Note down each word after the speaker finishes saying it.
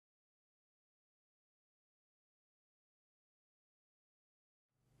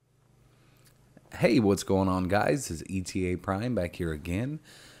Hey, what's going on, guys? This is ETA Prime back here again,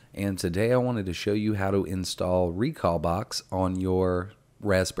 and today I wanted to show you how to install RECALBOX on your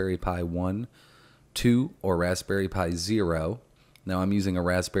Raspberry Pi 1, 2, or Raspberry Pi 0. Now I'm using a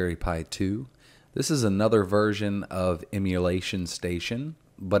Raspberry Pi 2. This is another version of Emulation Station,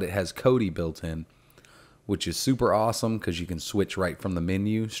 but it has Kodi built in, which is super awesome because you can switch right from the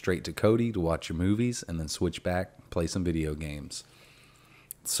menu straight to Kodi to watch your movies and then switch back, play some video games.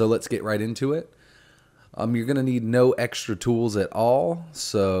 So let's get right into it. You're going to need no extra tools at all,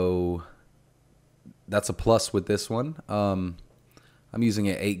 so that's a plus with this one. I'm using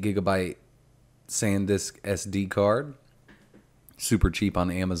an 8GB SanDisk SD card, super cheap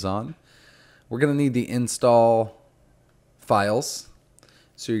on Amazon. We're going to need the install files,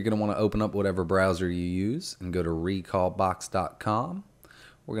 so you're going to want to open up whatever browser you use and go to recalbox.com.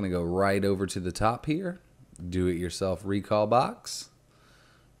 We're going to go right over to the top here, do it yourself RECALBOX.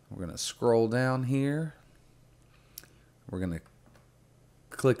 We're going to scroll down here. We're going to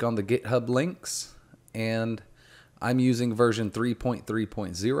click on the GitHub links, and I'm using version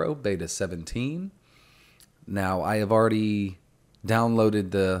 3.3.0 beta 17. Now I have already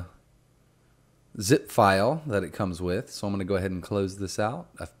downloaded the zip file that it comes with, so I'm going to go ahead and close this out.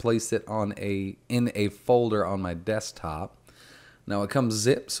 I've placed it on in a folder on my desktop. Now it comes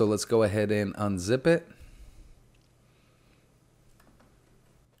zipped, so let's go ahead and unzip it.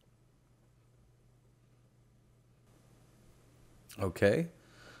 Okay,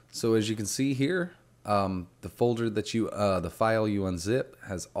 so as you can see here, the folder that the file you unzip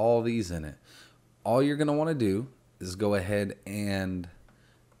has all these in it. All you're going to want to do is go ahead and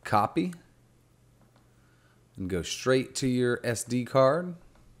copy and go straight to your SD card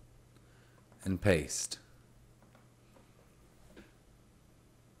and paste.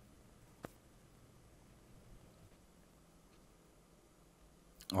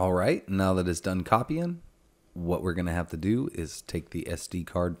 All right, now that it's done copying, what we're going to have to do is take the SD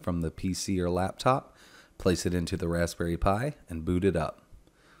card from the PC or laptop, place it into the Raspberry Pi, and boot it up.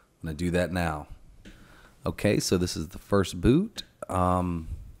 I'm going to do that now. Okay, so this is the first boot of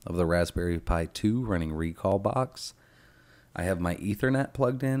the Raspberry Pi 2 running RECALBOX. I have my Ethernet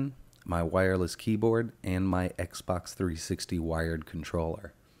plugged in, my wireless keyboard, and my Xbox 360 wired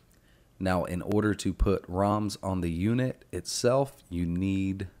controller. Now, in order to put ROMs on the unit itself, you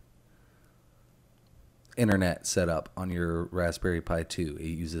need internet set up on your Raspberry Pi 2. It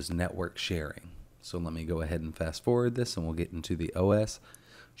uses network sharing. So let me go ahead and fast forward this and we'll get into the OS,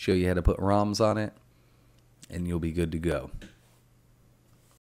 show you how to put ROMs on it, and you'll be good to go.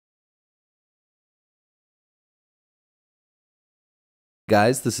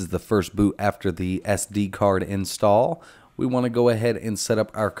 Guys, this is the first boot after the SD card install. We want to go ahead and set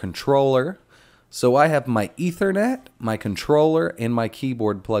up our controller. So I have my Ethernet, my controller, and my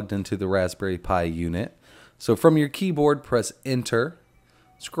keyboard plugged into the Raspberry Pi unit. So from your keyboard, press Enter,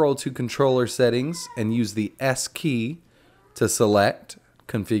 scroll to Controller Settings, and use the S key to select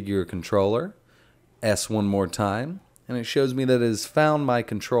Configure Controller. S one more time, and it shows me that it has found my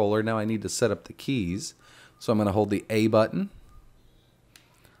controller. Now I need to set up the keys. So I'm going to hold the A button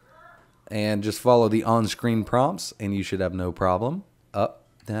and just follow the on-screen prompts, and you should have no problem. Up,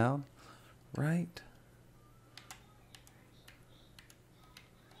 down, right.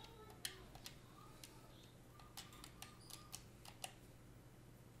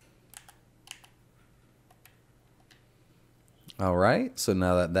 All right, so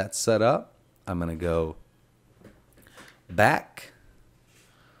now that that's set up, I'm going to go back.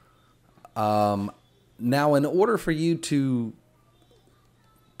 Now, in order for you to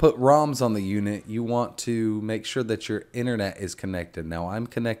put ROMs on the unit, you want to make sure that your internet is connected. Now, I'm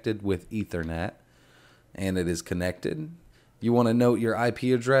connected with Ethernet, and it is connected. You want to note your IP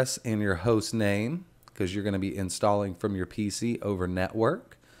address and your host name because you're going to be installing from your PC over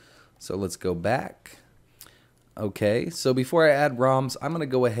network. So let's go back. Okay, so before I add ROMs, I'm going to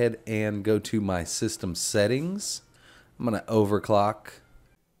go ahead and go to my system settings. I'm going to overclock.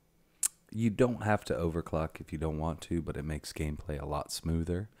 You don't have to overclock if you don't want to, but it makes gameplay a lot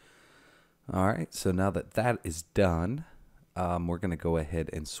smoother. All right, so now that that is done, we're going to go ahead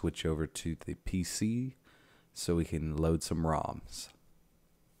and switch over to the PC so we can load some ROMs.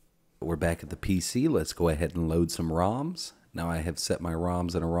 We're back at the PC. Let's go ahead and load some ROMs. Now I have set my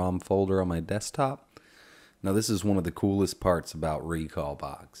ROMs in a ROM folder on my desktop. Now this is one of the coolest parts about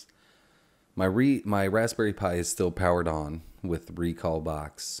RECALBOX. My Raspberry Pi is still powered on with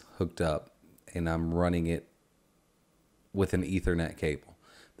RECALBOX hooked up, and I'm running it with an Ethernet cable.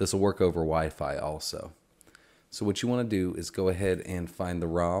 This will work over Wi-Fi also. So what you want to do is go ahead and find the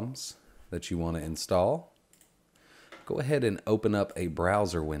ROMs that you want to install. Go ahead and open up a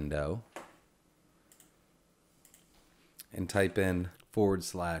browser window. and type in /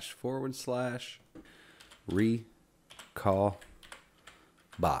 RECALBOX.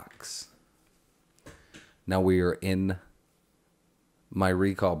 Now we are in my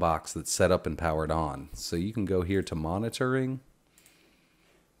RECALBOX that's set up and powered on. So you can go here to monitoring.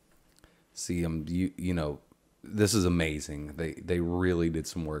 See, you know, this is amazing. They really did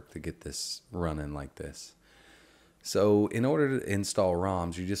some work to get this running like this. So in order to install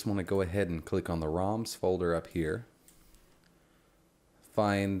ROMs, you just want to go ahead and click on the ROMs folder up here.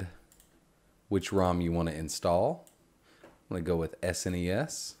 Find which ROM you want to install. I'm going to go with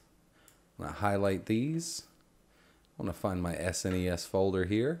SNES. I'm going to highlight these. I want to find my SNES folder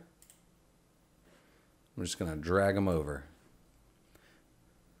here. I'm just going to drag them over.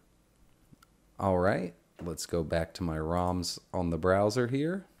 Alright, let's go back to my ROMs on the browser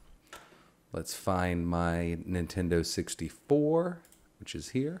here. Let's find my Nintendo 64, which is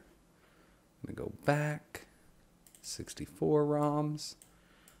here. I'm going to go back, 64 ROMs,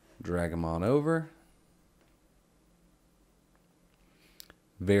 drag them on over.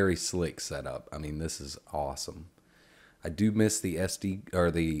 Very slick setup. I mean, this is awesome. I do miss the SD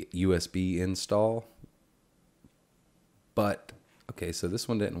or the USB install, but okay, so this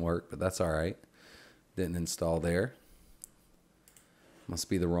one didn't work, but that's all right. Didn't install there. Must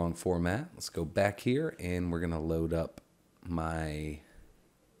be the wrong format. Let's go back here and we're going to load up my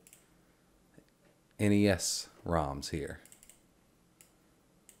NES ROMs here.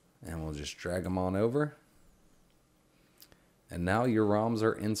 And we'll just drag them on over. And now your ROMs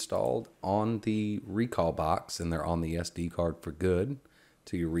are installed on the RECALBOX and they're on the SD card for good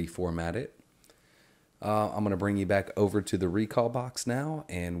till you reformat it. I'm going to bring you back over to the RECALBOX now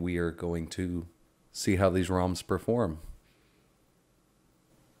and we are going to see how these ROMs perform.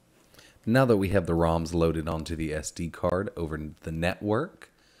 Now that we have the ROMs loaded onto the SD card over the network,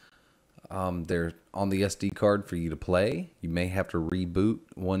 they're on the SD card for you to play. You may have to reboot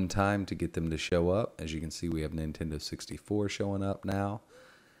one time to get them to show up. As you can see, we have Nintendo 64 showing up now.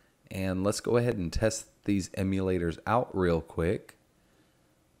 And let's go ahead and test these emulators out real quick.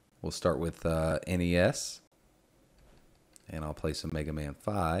 We'll start with NES. And I'll play some Mega Man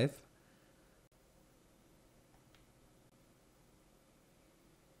 5.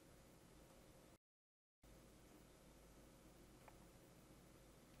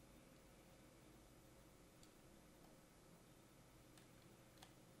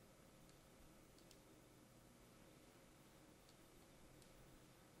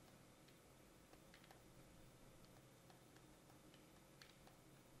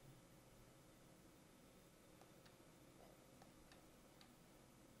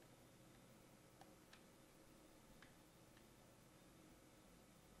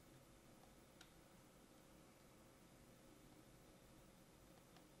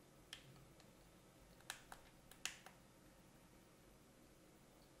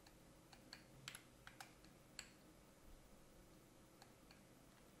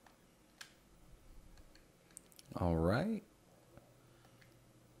 All right.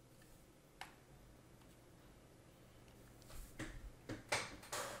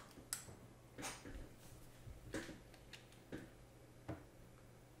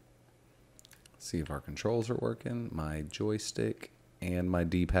 See if our controls are working. My joystick and my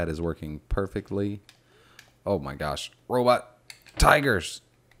D-pad is working perfectly. Oh my gosh. Robot tigers.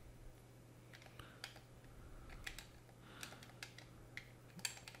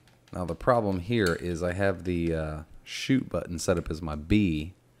 Now the problem here is I have the shoot button set up as my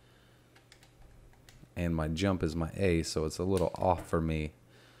B and my jump is my A, so it's a little off for me.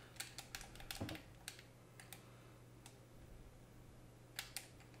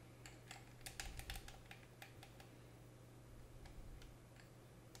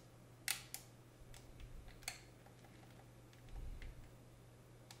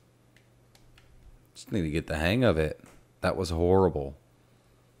 Just need to get the hang of it. That was horrible.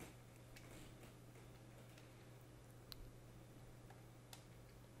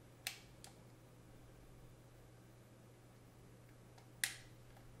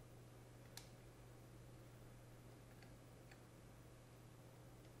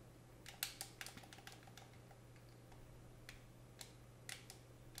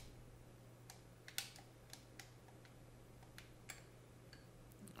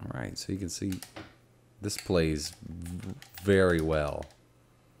 All right, so you can see this plays very well.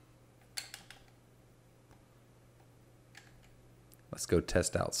 Let's go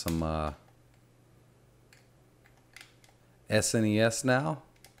test out some SNES now.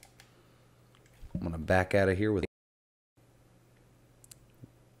 I'm going to back out of here with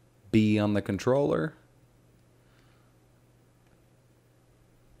B on the controller.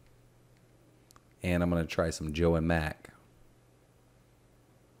 And I'm going to try some Joe and Mac.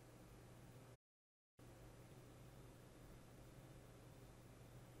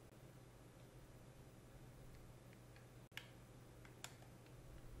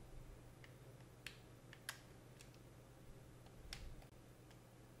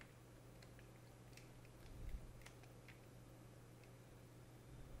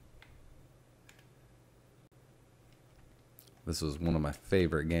 This was one of my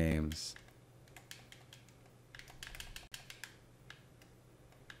favorite games.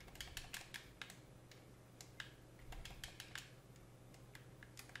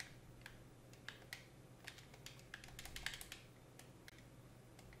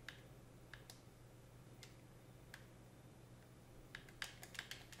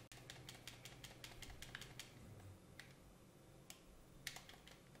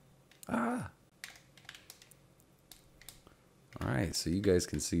 Alright, so you guys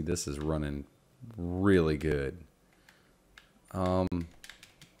can see this is running really good.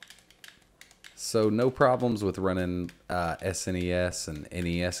 So no problems with running SNES and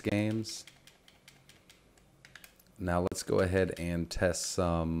NES games. Now let's go ahead and test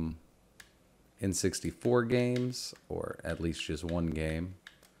some N64 games, or at least just one game.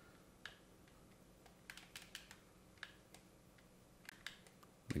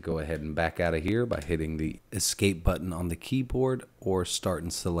 Go ahead and back out of here by hitting the escape button on the keyboard or start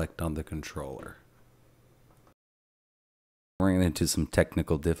and select on the controller. Ran into some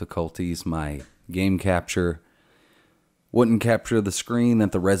technical difficulties. My game capture wouldn't capture the screen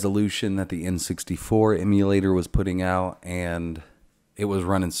at the resolution that the N64 emulator was putting out, and it was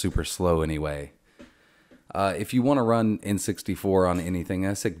running super slow anyway. If you want to run N64 on anything,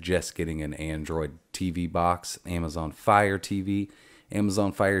 I suggest getting an Android TV box, Amazon Fire TV.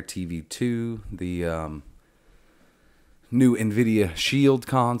 Amazon Fire TV 2, the new NVIDIA Shield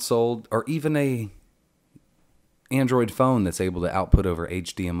console, or even a Android phone that's able to output over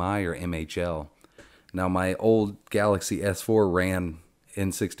HDMI or MHL. Now, my old Galaxy S4 ran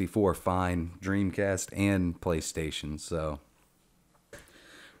N64 fine, Dreamcast, and PlayStation. So,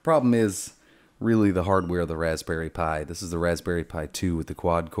 problem is really the hardware of the Raspberry Pi. This is the Raspberry Pi 2 with the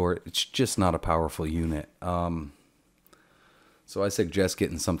quad core. It's just not a powerful unit. So I suggest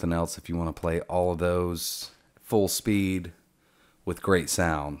getting something else if you want to play all of those full speed with great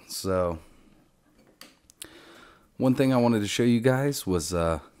sound. So one thing I wanted to show you guys was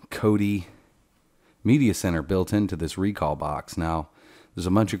Kodi Media Center built into this RECALBOX. Now there's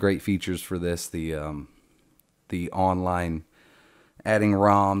a bunch of great features for this, the online adding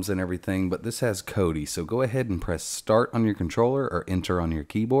ROMs and everything, but this has Kodi. So go ahead and press start on your controller or enter on your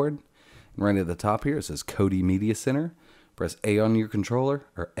keyboard. And right at the top here it says Kodi Media Center. Press A on your controller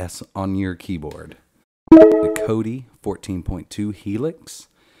or S on your keyboard. The Kodi 14.2 Helix,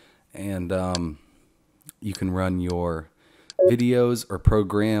 and you can run your videos or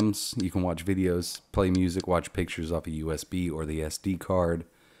programs. You can watch videos, play music, watch pictures off a USB or the SD card.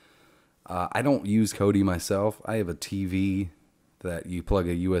 I don't use Kodi myself. I have a TV that you plug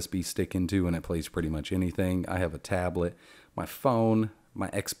a USB stick into and it plays pretty much anything. I have a tablet, my phone, my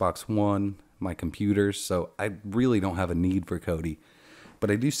Xbox One, my computers, so I really don't have a need for Kodi. But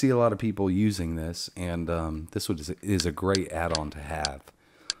I do see a lot of people using this, and this is a great add-on to have.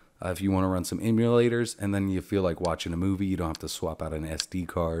 If you want to run some emulators and then you feel like watching a movie, you don't have to swap out an SD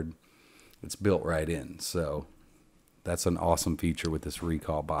card. It's built right in, so that's an awesome feature with this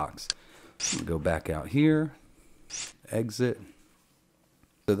RECALBOX. Go back out here, exit.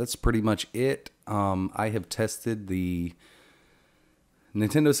 So that's pretty much it. I have tested the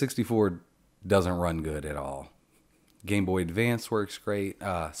Nintendo 64. Doesn't run good at all. Game Boy Advance works great.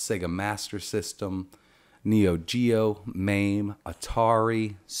 Sega Master System, Neo Geo, MAME,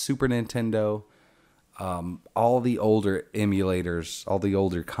 Atari, Super Nintendo, all the older emulators, all the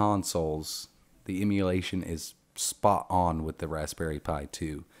older consoles, the emulation is spot on with the Raspberry Pi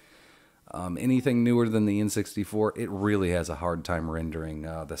 2. Anything newer than the N64, it really has a hard time rendering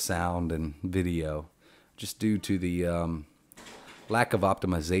the sound and video, just due to the lack of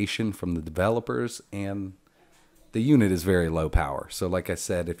optimization from the developers, and the unit is very low power. So like I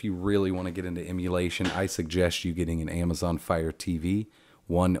said, if you really want to get into emulation, I suggest you getting an Amazon Fire TV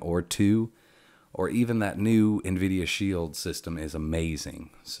 1 or 2, or even that new NVIDIA Shield system is amazing.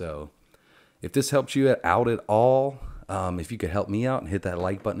 So if this helps you out at all, if you could help me out and hit that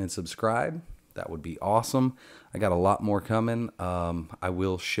like button and subscribe, that would be awesome. I got a lot more coming. I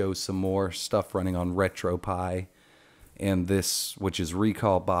will show some more stuff running on RetroPie and this, which is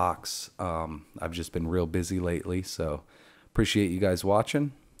RECALBOX. I've just been real busy lately, so appreciate you guys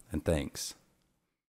watching, and thanks.